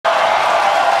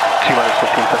T-minus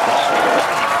 15 seconds.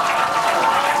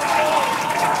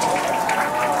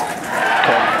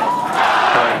 10,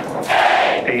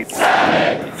 9, 8,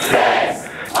 7, 6,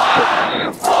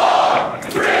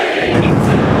 5, 3,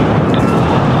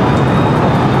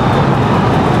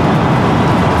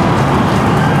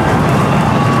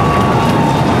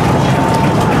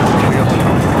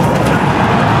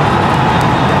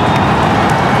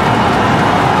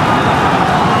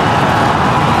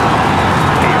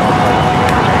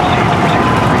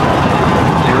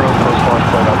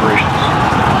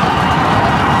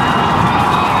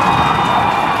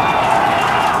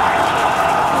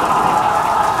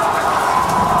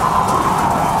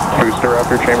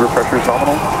 Booster chamber pressure is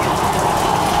nominal.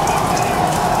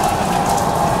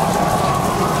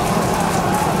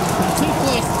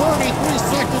 +33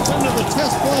 seconds into the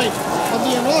test flight of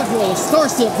the inaugural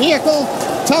Starship vehicle.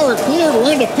 Tower cleared,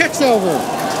 we're into pitch over.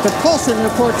 Propulsion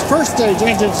reports first stage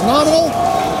engines nominal.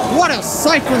 What a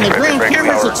sight from the ground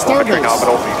cameras at Starbase.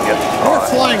 We're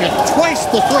flying at twice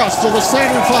the thrust of the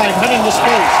Saturn V heading to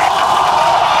space.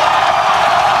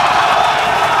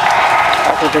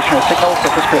 Acquisition of signal,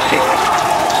 surface proceed.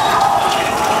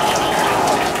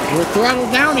 We're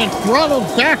throttled down and throttled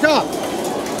back up.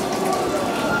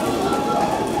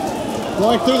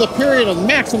 Going through the period of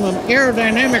maximum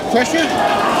aerodynamic pressure.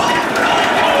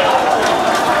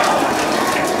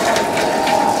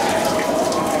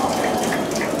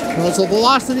 As the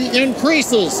velocity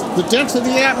increases, the density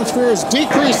of the atmosphere is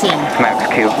decreasing.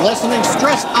 Max Q. Lessening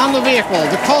stress on the vehicle.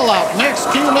 The call out, max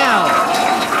Q now.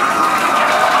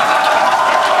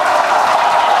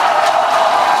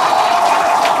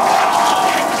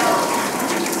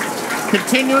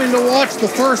 Continuing to watch the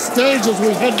first stage as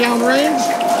we head downrange.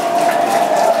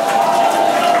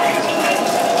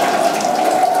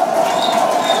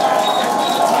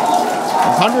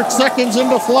 "100 seconds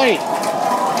into flight.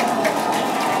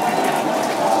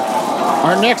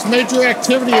 Our next major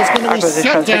activity is going to be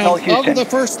shutdown of the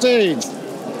first stage.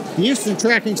 The Houston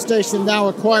tracking station now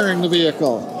acquiring the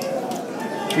vehicle.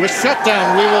 With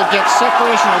shutdown, we will get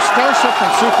separation of Starship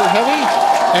from Super Heavy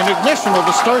and ignition of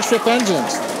the Starship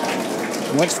engines.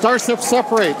 When Starship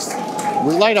separates,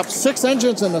 we light up 6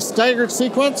 engines in a staggered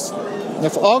sequence. And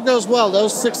if all goes well,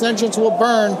 those 6 engines will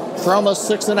burn for almost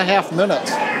 6.5 minutes.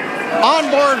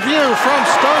 Onboard view from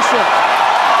Starship.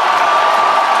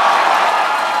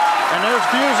 And there's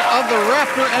views of the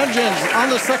Raptor engines on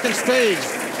the second stage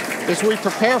as we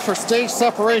prepare for stage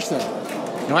separation.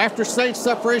 Now after stage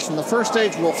separation, the first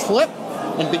stage will flip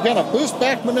and begin a boost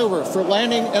back maneuver for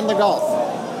landing in the Gulf.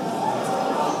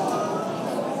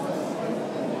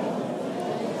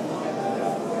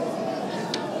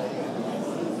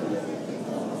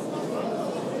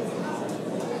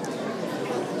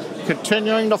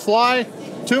 Continuing to fly,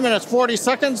 2 minutes 40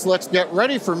 seconds. Let's get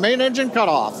ready for main engine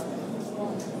cutoff.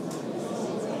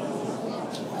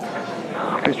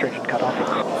 Booster engine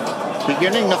cutoff.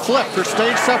 Beginning to flip for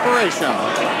stage separation.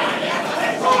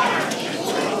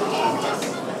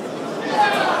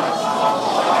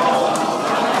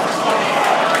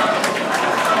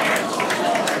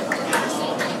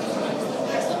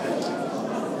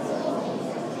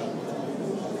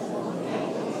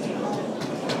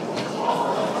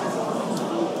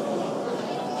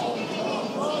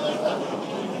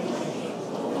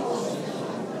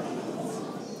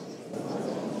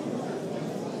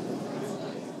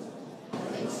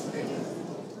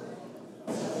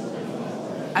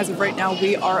 As of right now,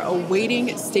 we are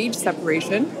awaiting stage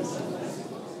separation,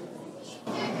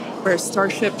 where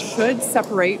Starship should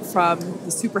separate from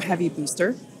the Super Heavy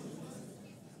booster.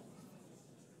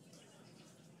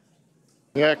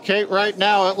 Yeah, Kate, right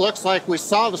now it looks like we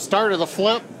saw the start of the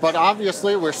flip, but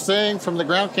obviously we're seeing from the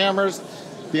ground cameras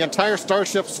the entire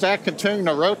Starship stack continuing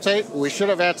to rotate. We should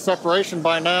have had separation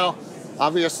by now.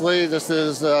 Obviously, this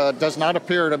is does not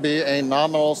appear to be a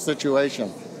nominal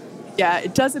situation. Yeah,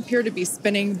 it does appear to be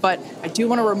spinning, but I do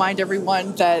want to remind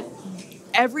everyone that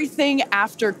everything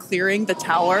after clearing the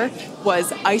tower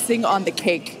was icing on the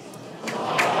cake. And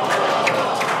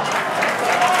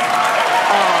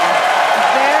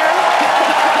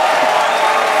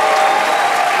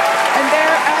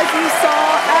there, as you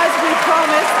saw, as we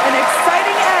promised, an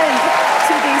exciting end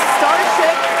to the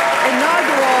Starship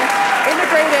inaugural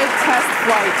integrated test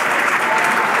flight.